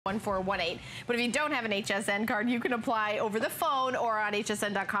1418. But if you don't have an HSN card, you can apply over the phone or on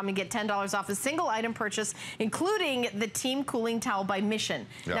hsn.com and get $10 off a single item purchase, including the Team Cooling Towel by Mission.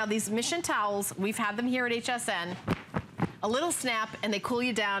 Yep. Now, these Mission towels, we've had them here at HSN. A little snap, and they cool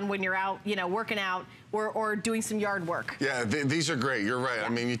you down when you're out, you know, working out or doing some yard work. Yeah, these are great. You're right. Yeah. I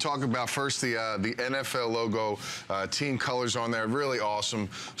mean, you talk about first the NFL logo, team colors on there. Really awesome.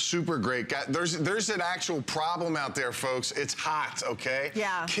 Super great. There's an actual problem out there, folks. It's hot, okay?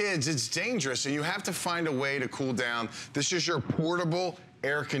 Yeah. Kids, it's dangerous, and you have to find a way to cool down. This is your portable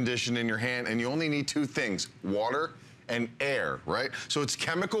air conditioner in your hand, and you only need two things: water and air, right? So it's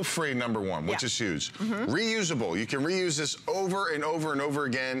chemical free, number one, which is huge. Reusable. You can reuse this over and over and over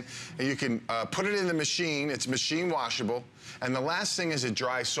again, and you can put it in the machine. It's machine washable. And the last thing is it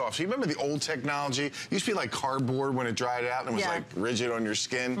dries soft. So you remember the old technology? It used to be like cardboard when it dried out and it was like rigid on your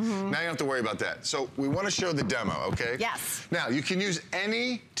skin. Now you don't have to worry about that. So we want to show the demo, okay? Yes. Now you can use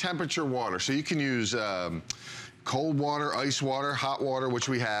any temperature water. So you can use cold water, ice water, hot water, which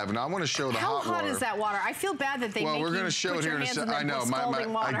we have, and I want to show the hot water. How hot is that water? I feel bad that they make you put your hands in that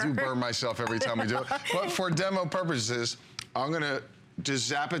scalding water. I do burn myself every time we do it. But for demo purposes, I'm going to just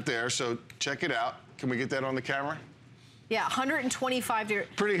zap it there, so check it out. Can we get that on the camera? Yeah, 125 degrees.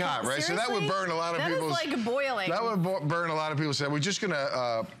 Pretty hot, right? Seriously? So that would burn a lot of people's... That is like boiling. That would burn a lot of people's head. We're just going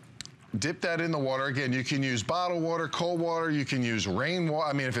to... dip that in the water. Again, you can use bottled water, cold water, you can use rainwater.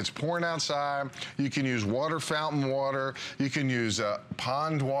 I mean, if it's pouring outside, you can use water fountain water, you can use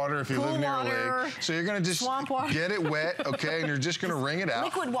pond water if you live near a lake. So you're gonna just get it wet, okay, and you're just gonna wring it out.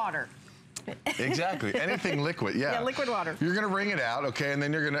 Liquid water. Exactly, anything liquid, yeah. Yeah, liquid water. You're gonna wring it out, okay, and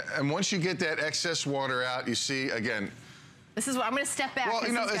then you're gonna, and once you get that excess water out, you see, again, this is what I'm going to step back. Well,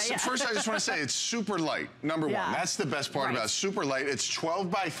 you know, first I just want to say it's super light, number one. That's the best part about it. Super light. It's 12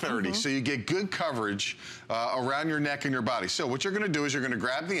 by 30, so you get good coverage around your neck and your body. So what you're going to do is you're going to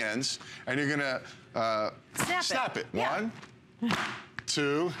grab the ends and you're going to snap it. One,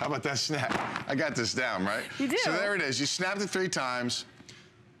 two, how about that snap? I got this down, right? You do. So there it is. You snapped it 3 times.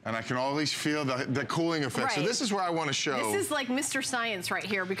 And I can always feel the cooling effect. Right. So this is where I want to show. This is like Mr. Science right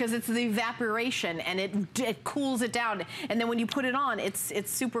here, because it's the evaporation and it cools it down. And then when you put it on, it's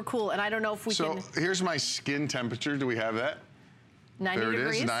super cool. And I don't know if we can. So here's my skin temperature. Do we have that? 90 degrees.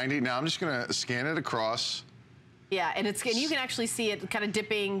 There it is, 90. Now I'm just going to scan it across. Yeah, and you can actually see it kind of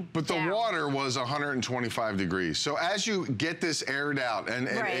dipping But down. the water was 125 degrees. So as you get this aired out and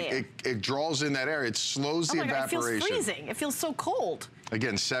it draws in that air, it slows the evaporation. God, it feels freezing. It feels so cold.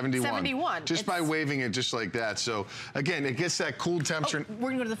 Again, 71. 71. Just by waving it just like that. So again, it gets that cool temperature. Oh, we're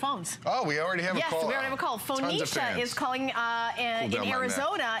gonna go to the phones. Oh, we already have a call. Yes, we already have a call. Phoenicia is calling in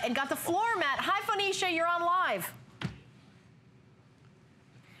Arizona and got the floor mat. Hi, Phoenicia, you're on live.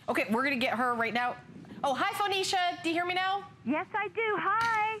 Okay, we're gonna get her right now. Oh, hi, Phoenicia. Do you hear me now? Yes, I do.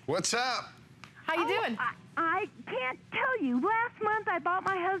 Hi. What's up? How you doing? I can't tell you. Last month, I bought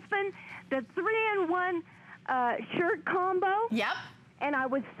my husband the 3-in-1 shirt combo. Yep. And I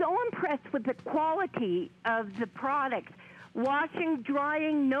was so impressed with the quality of the product. Washing,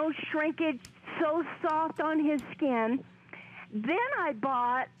 drying, no shrinkage, so soft on his skin. Then I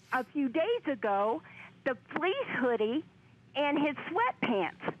bought, a few days ago, the fleece hoodie and his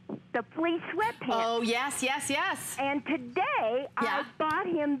sweatpants. The fleece sweatpants. Oh, yes, yes, yes. And today, I bought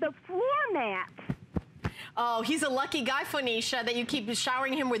him the floor mats. Oh, he's a lucky guy, Phoenicia, that you keep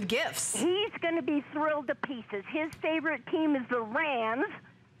showering him with gifts. He's going to be thrilled to pieces. His favorite team is the Rams.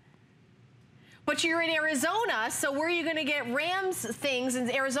 But you're in Arizona, so where are you going to get Rams things in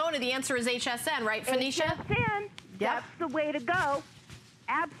Arizona? The answer is HSN, right, Phoenicia? HSN. Yep. That's the way to go.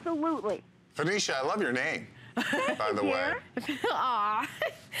 Absolutely. Phoenicia, I love your name. By the way. Aw.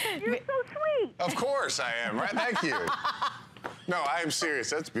 You're so sweet. Of course I am, right? Thank you. No, I am serious.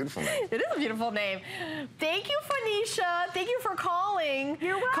 That's a beautiful name. It is a beautiful name. Thank you, Phoenicia. Thank you for calling.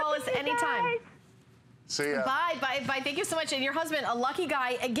 You're welcome. Call us anytime. Guys. See ya. Bye, bye, bye. Thank you so much. And your husband, a lucky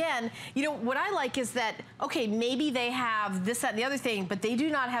guy. Again, you know, what I like is that, okay, maybe they have this, that, and the other thing, but they do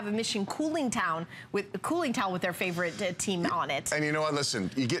not have a Mission cooling towel with their favorite team on it. And you know what?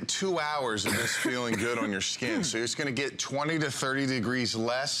 Listen, you get 2 hours of this feeling good on your skin. So it's going to get 20 to 30 degrees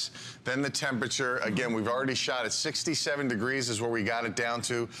less than the temperature. Again, we've already shot at 67 degrees is where we got it down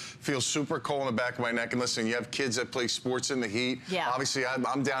to. Feels super cold in the back of my neck. And listen, you have kids that play sports in the heat. Yeah. Obviously,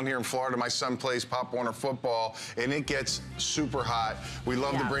 I'm down here in Florida. My son plays Pop Warner football, and it gets super hot. We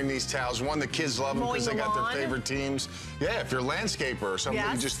love to bring these towels. One, the kids love them because they got their favorite teams. Yeah, if you're a landscaper or something,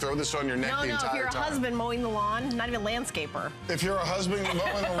 you just throw this on your neck the entire time. No, if you're a husband mowing the lawn, not even a landscaper. If you're a husband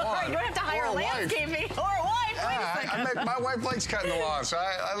mowing the lawn. You don't have to hire a landscaping or a wife. My wife likes cutting the lawn, so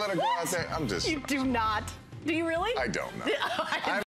I let her go out there. I'm just... You do not. Do you really? I don't know.